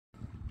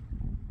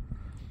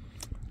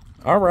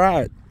All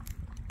right,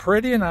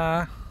 Pretty and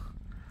I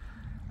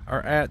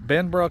are at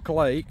Benbrook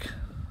Lake,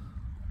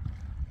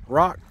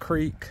 Rock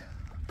Creek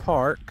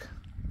Park.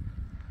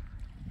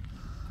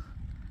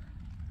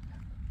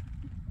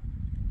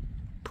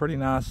 Pretty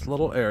nice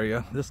little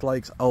area. This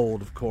lake's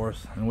old, of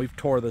course, and we've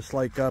tore this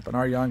lake up in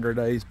our younger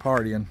days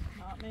partying.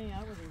 Not me,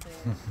 I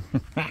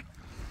wasn't there.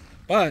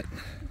 But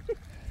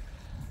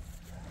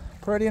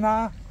Pretty and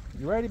I,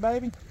 you ready,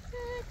 baby?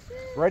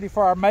 Ready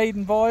for our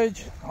maiden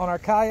voyage on our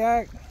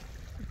kayak?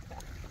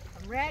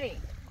 I'm ready.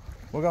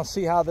 We're gonna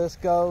see how this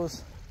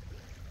goes,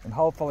 and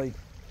hopefully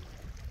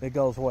it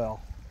goes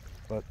well,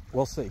 but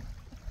we'll see.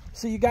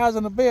 See you guys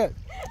in a bit.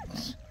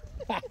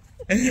 All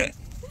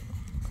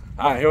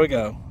right, here we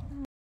go.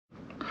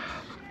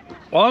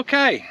 Well,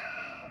 okay,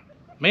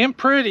 me and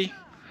Pretty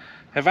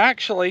have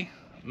actually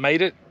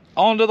made it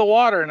onto the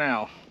water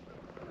now.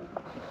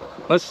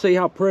 Let's see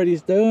how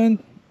Pretty's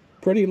doing.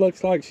 Pretty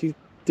looks like she's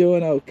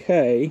doing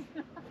okay.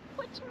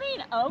 What you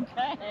mean,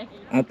 okay?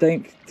 I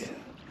think.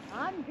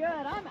 I'm good,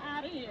 I'm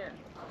out of here.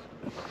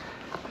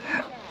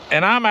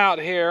 And I'm out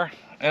here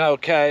and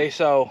okay,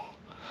 so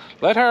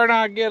let her and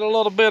I get a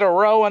little bit of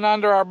rowing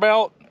under our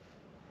belt,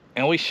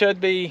 and we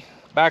should be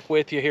back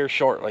with you here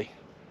shortly.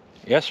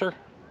 Yes, sir?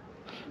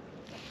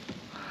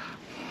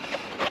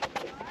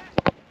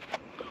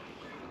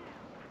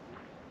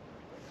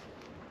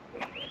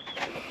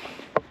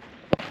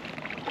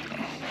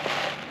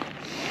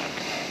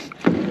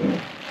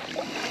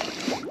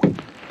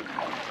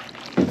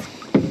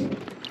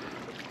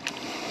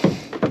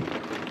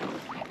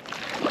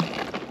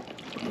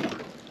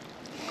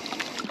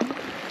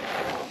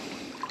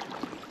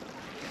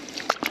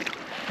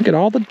 Look at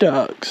all the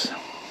ducks.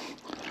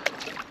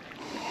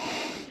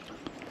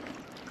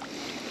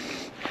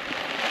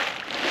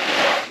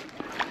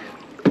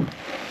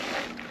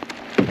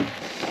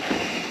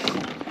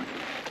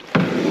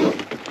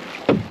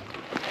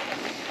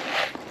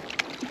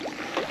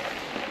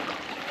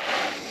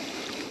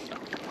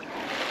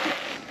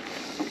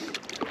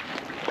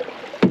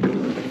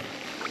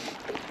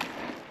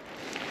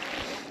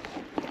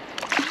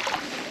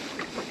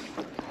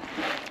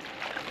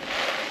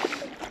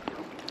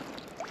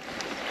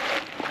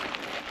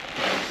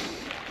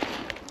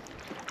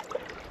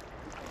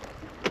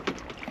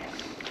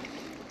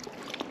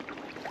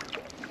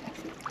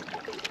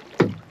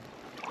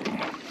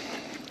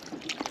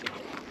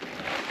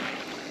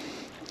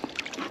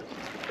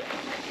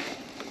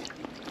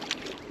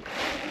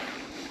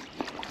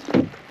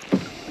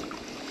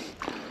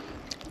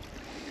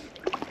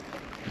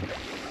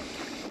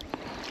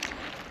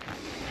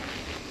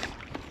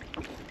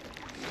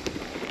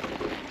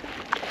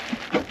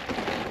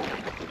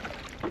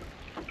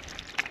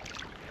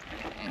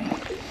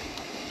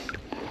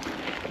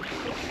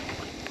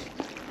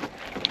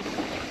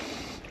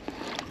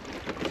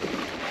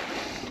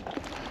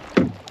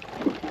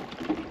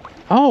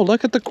 Oh,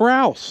 look at the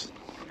grouse.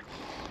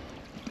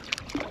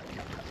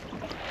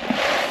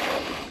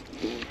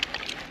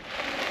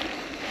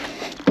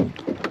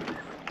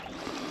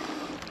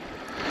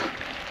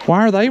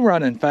 Why are they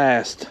running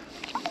fast?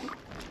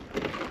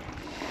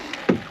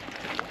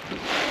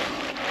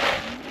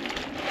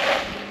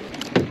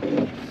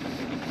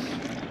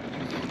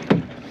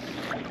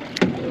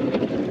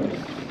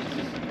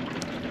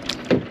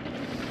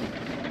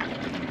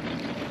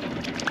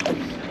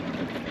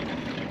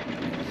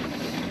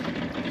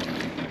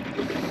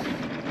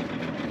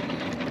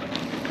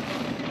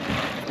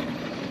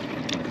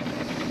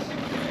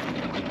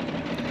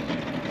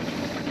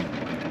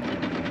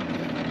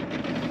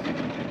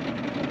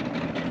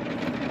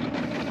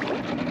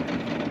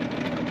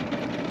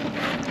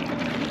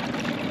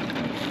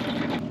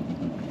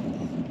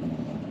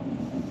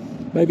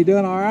 Baby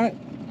doing all right?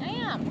 I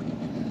am.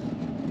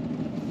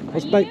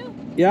 What's Are you?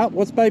 Yeah,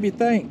 what's baby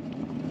think?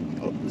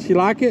 She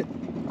like it?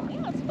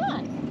 Yeah, it's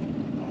fun.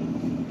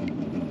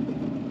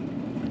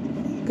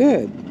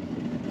 Good.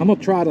 I'm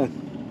gonna try to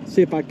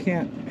see if I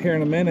can't, here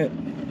in a minute,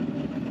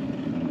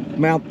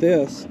 mount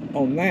this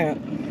on that,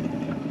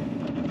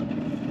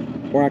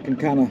 where I can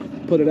kind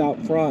of put it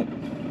out front.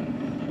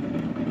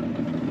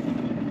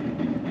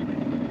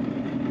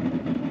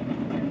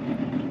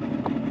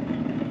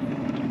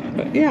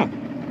 But yeah,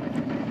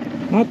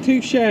 not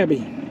too shabby.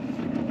 Yeah,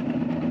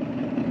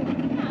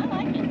 I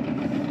like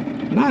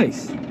it.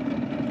 Nice.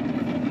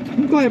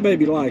 I'm glad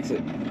baby likes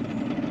it.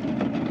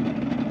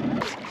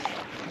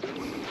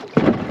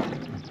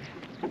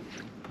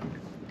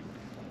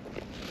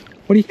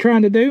 What are you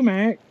trying to do,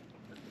 Mac?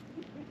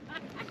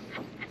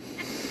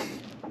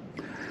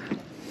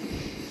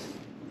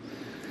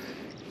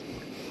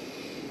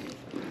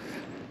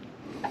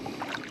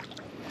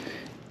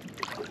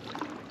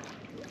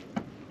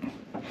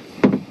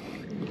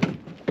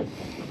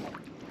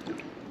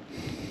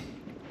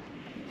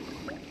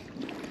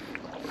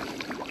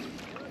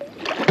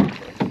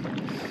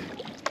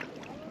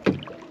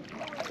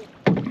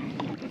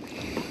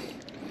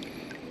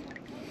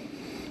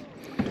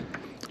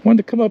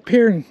 Wanted to come up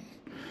here and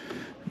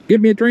give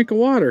me a drink of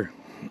water.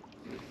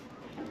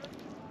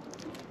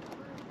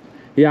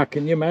 Yeah,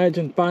 can you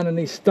imagine finding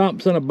these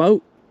stumps in a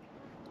boat?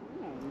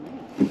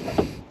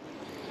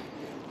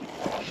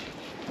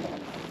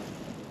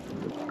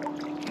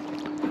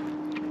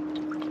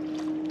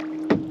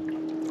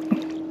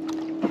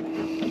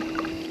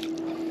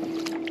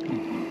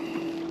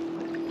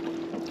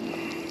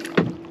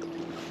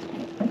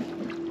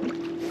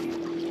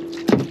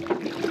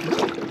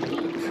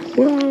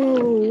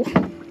 Whoa!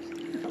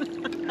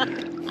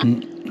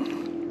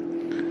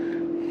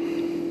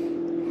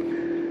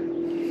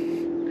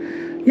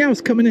 Yeah,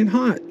 it's coming in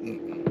hot.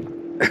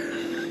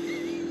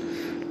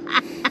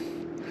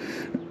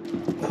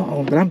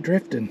 Oh, but I'm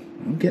drifting.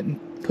 I'm getting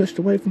pushed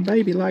away from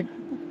baby like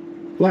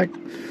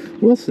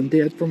Wilson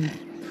did from.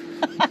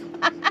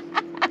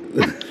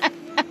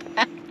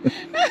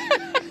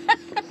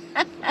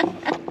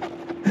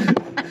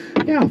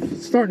 Yeah,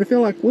 it's starting to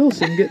feel like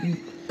Wilson getting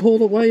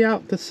pulled away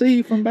out to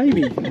sea from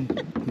baby.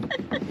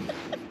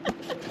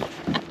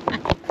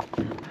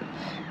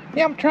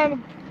 Yeah, I'm trying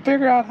to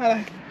figure out how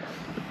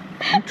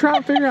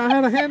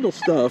to handle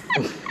stuff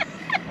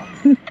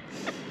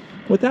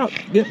without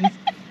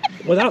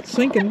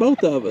sinking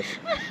both of us.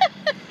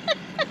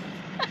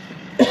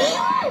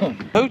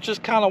 Pooch is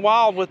kind of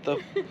wild with the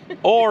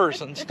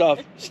oars and stuff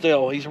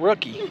still. He's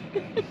rookie.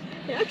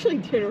 You're actually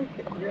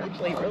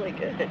really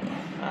good.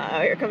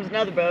 Here comes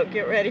another boat.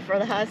 Get ready for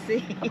the high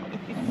seas.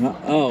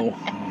 Uh-oh.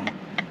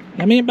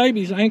 Now me and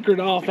baby's anchored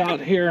off out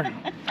here.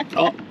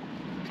 Oh.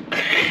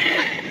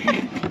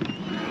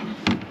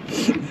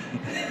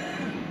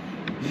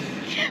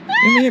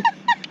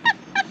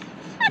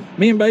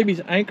 Me and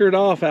baby's anchored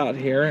off out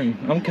here, and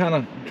I'm kind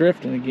of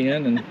drifting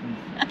again, and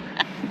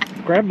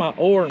grab my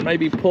oar and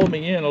maybe pull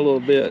me in a little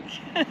bit.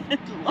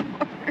 Lord.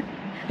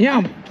 Yeah,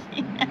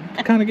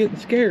 I'm kind of getting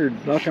scared,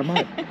 like I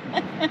might.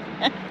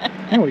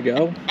 There we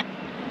go.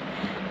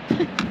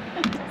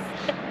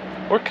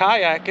 We're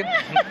kayaking.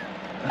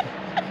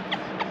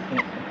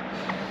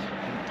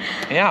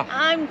 Yeah.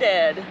 I'm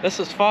dead. This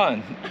is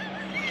fun.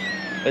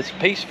 It's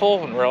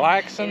peaceful and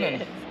relaxing,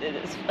 and it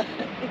is fun.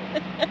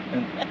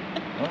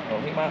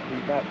 uh-oh, he might be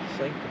about to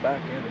sink the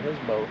back end of his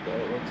boat, though,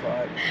 it looks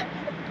like.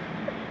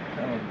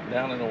 Kind of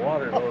down in the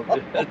water a little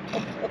bit.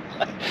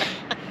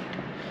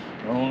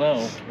 I don't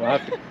know. We'll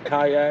have to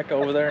kayak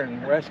over there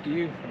and rescue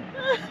you.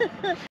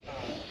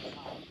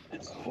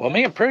 Well,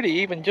 me and Pretty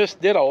even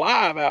just did a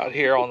live out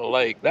here on the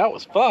lake. That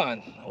was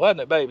fun,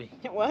 wasn't it, baby?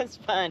 It was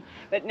fun,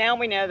 but now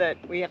we know that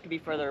we have to be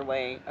further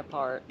away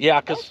apart. Yeah,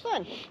 because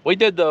we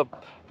did the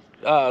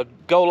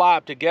go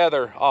live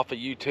together off of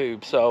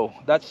YouTube, so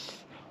that's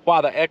why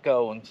the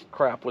echo and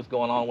crap was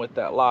going on with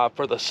that live.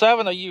 For the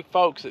 7 of you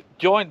folks that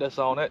joined us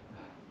on it,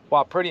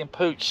 while Pretty and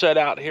Pooch sat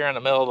out here in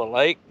the middle of the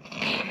lake.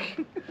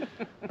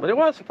 But it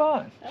was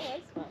fun. That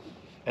was fun.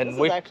 And this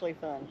is actually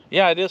fun.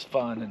 Yeah, it is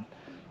fun.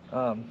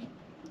 And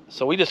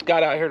so we just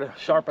got out here to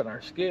sharpen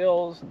our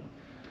skills, and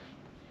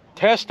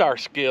test our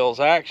skills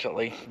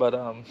actually. But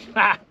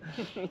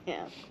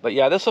yeah. But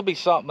yeah, this will be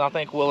something I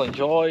think we'll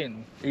enjoy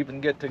and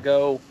even get to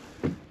go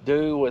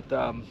do with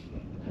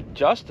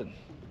Justin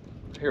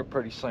here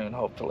pretty soon,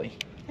 hopefully.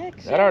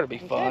 Heck, that ought to be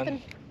fun.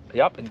 Kevin.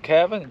 Yep, and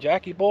Kevin and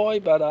Jackie Boy.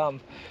 But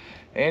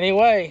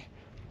anyway,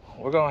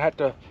 we're gonna have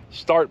to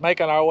start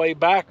making our way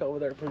back over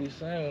there pretty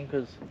soon,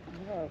 because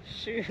oh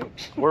shoot,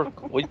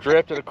 we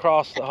drifted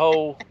across the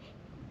whole.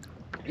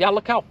 Yeah,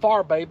 look how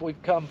far, babe,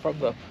 we've come from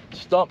the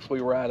stumps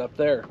we were at up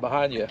there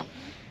behind you.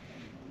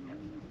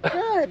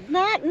 Good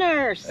night,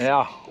 nurse.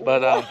 Yeah,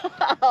 but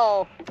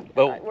wow.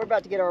 But we're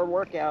about to get our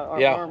workout.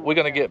 Yeah, we're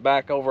gonna get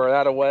back over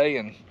that way,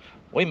 and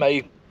we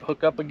may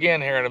hook up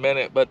again here in a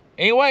minute. But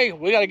anyway,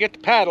 we gotta get to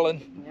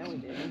paddling. Yeah, we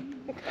do.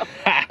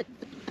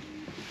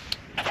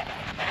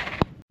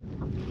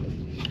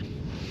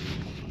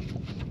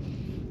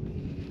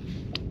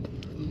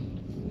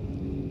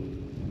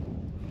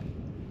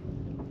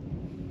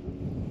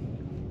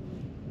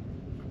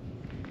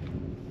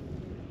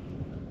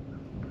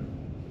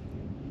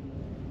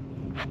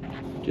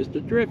 Just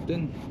a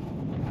drifting.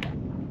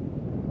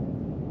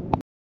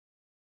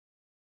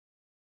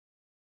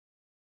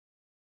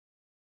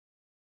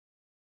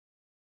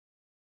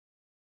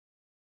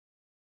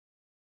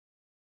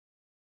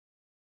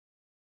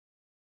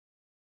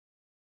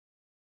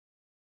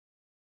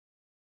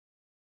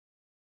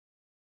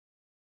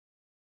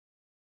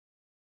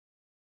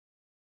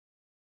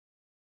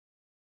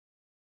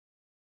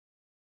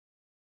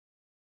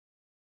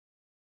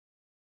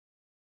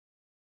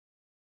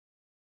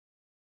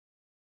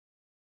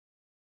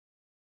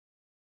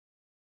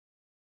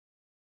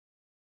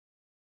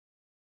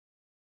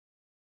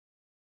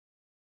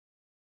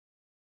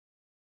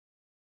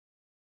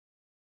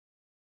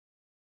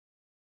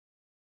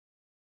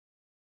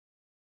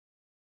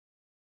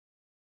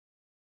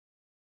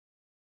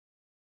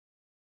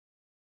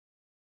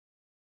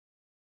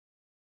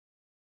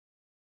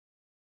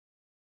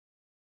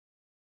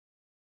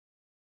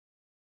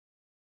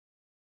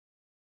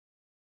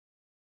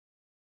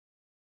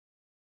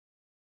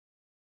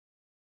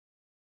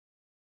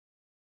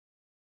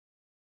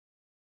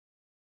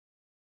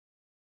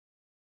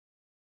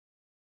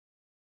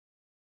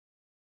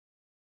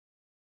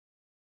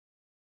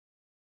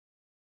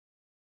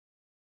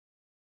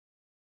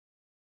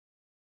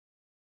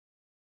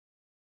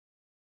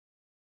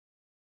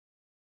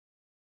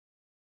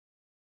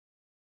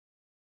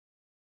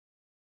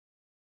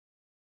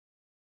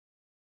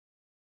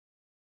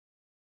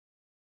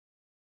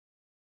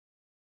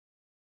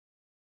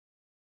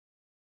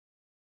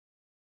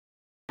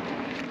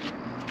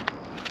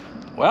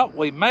 Well,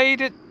 we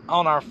made it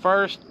on our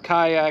first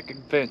kayak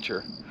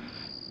adventure.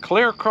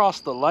 Clear across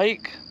the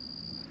lake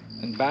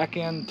and back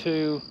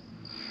into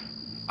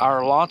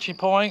our launching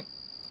point.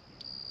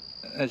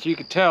 As you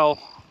can tell,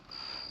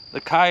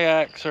 the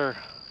kayaks are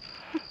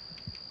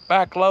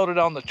backloaded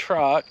on the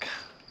truck,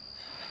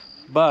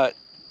 but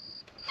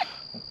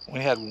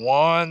we had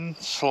one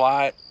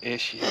slight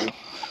issue.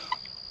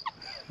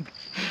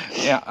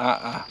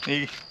 Yeah,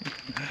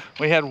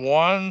 we had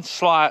one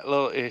slight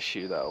little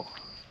issue though.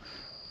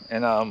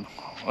 And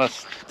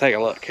let's take a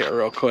look here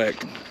real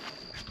quick.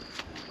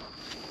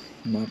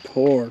 My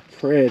poor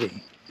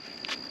pretty.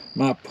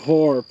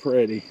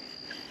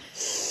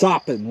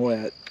 Sopping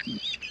wet.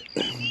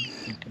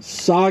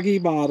 Soggy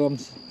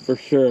bottoms for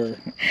sure.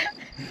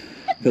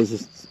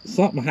 Because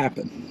something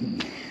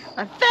happened.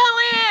 I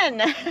fell in.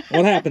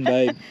 What happened,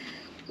 babe?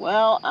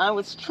 Well, I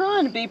was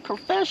trying to be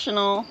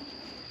professional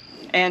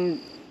and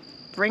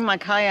bring my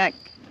kayak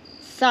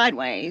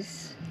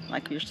sideways,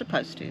 like you're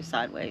supposed to,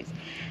 sideways.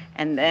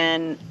 And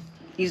then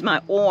use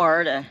my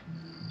oar to,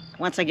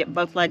 once I get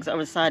both legs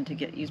over the side, to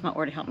use my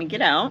oar to help me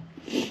get out.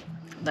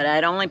 But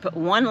I'd only put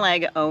one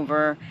leg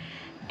over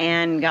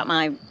and got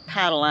my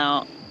paddle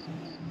out.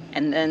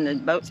 And then the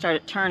boat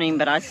started turning,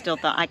 but I still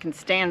thought I can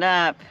stand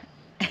up.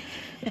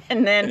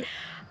 And then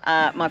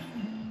I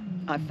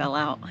fell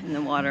out in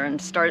the water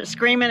and started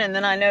screaming. And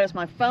then I noticed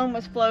my phone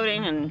was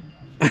floating and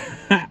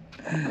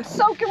I'm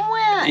soaking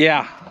wet.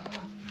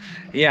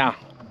 Yeah.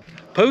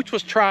 Pooch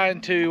was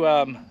trying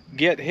to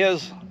get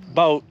his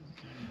boat,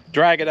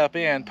 drag it up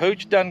in.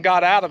 Pooch done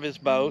got out of his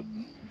boat.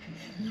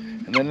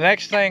 And the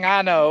next thing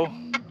I know,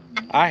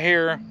 I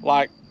hear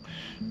like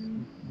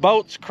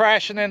boats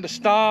crashing into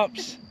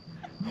stumps,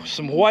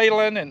 some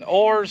wailing and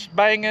oars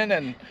banging,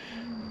 and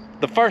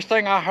the first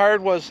thing I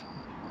heard was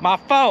my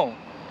phone.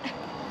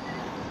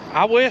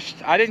 I wished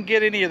I didn't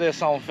get any of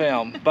this on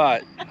film,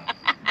 but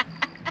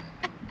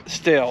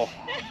still.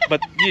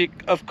 But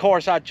of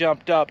course I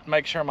jumped up to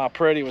make sure my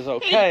pretty was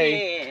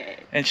okay.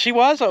 And she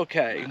was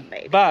okay.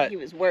 Maybe. But he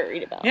was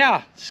worried about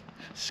yeah,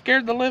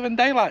 scared the living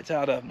daylights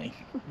out of me.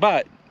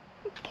 But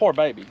poor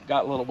baby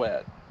got a little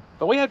wet.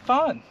 But we had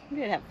fun. We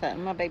did have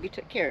fun. My baby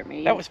took care of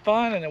me. That was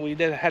fun, and we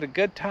had a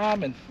good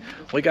time, and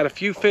we got a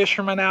few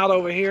fishermen out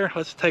over here.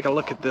 Let's take a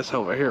look at this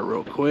over here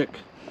real quick.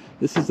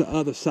 This is the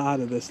other side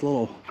of this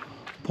little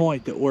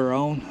point that we're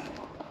on.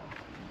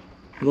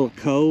 A little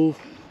cove.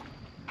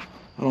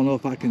 I don't know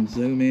if I can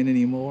zoom in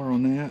anymore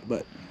on that,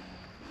 but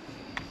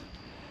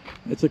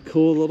it's a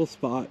cool little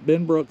spot.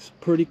 Benbrook's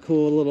pretty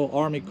cool little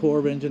Army Corps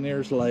of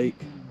Engineers lake.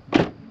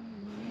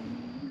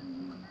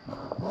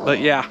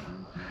 But yeah,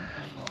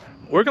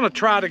 we're gonna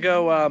try to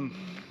go, I'm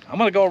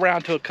gonna go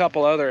around to a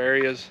couple other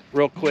areas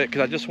real quick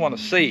because I just want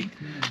to see,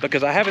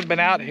 because I haven't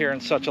been out here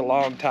in such a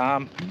long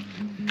time.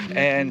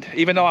 And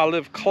even though I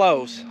live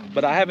close,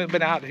 but I haven't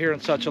been out here in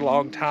such a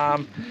long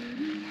time.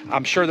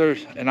 I'm sure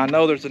and I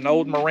know there's an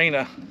old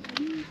marina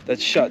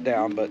that's shut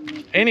down. But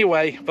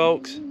anyway,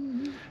 folks,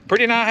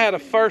 Pretty and I had a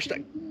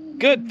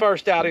good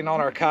first outing on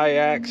our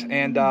kayaks,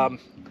 and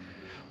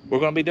we're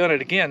gonna be doing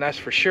it again, that's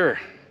for sure.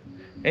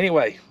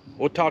 Anyway,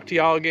 we'll talk to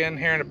y'all again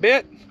here in a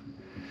bit.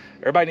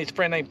 Everybody needs a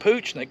friend named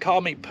Pooch, and they call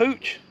me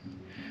Pooch.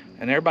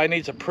 And everybody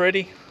needs a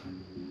pretty,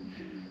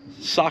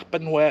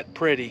 sopping wet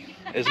pretty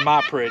is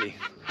my pretty.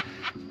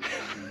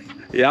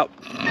 Yep.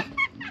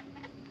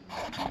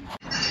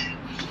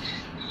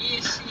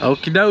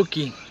 Okie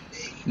dokie.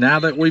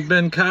 Now that we've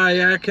been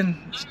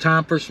kayaking, it's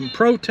time for some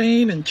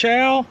protein and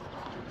chow.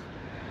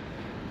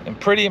 And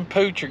Pretty and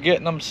Pooch are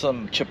getting them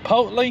some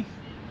Chipotle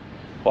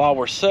while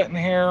we're sitting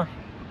here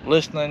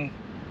listening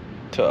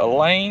to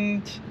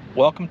Elaine's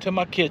Welcome to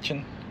My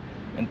Kitchen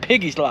and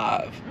Piggy's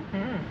Live.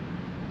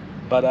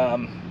 But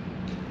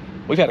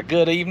we've had a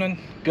good evening,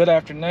 good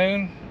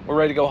afternoon. We're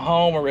ready to go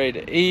home, we're ready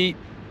to eat,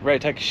 ready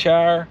to take a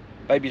shower.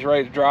 Baby's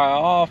ready to dry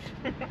off.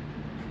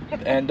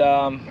 And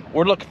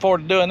we're looking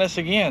forward to doing this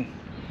again.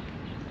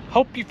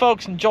 Hope you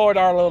folks enjoyed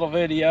our little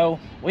video.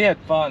 We had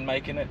fun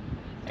making it,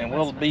 and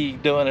we'll be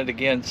doing it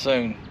again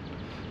soon.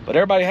 But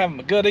everybody have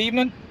a good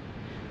evening,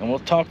 and we'll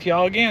talk to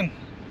y'all again.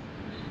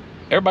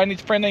 Everybody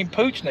needs a friend named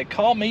Pooch, and they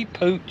call me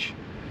Pooch.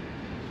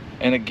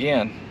 And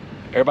again,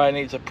 everybody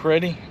needs a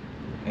pretty,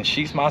 and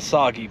she's my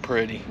soggy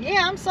pretty.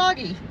 Yeah, I'm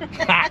soggy.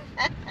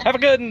 Have a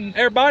good one,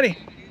 everybody.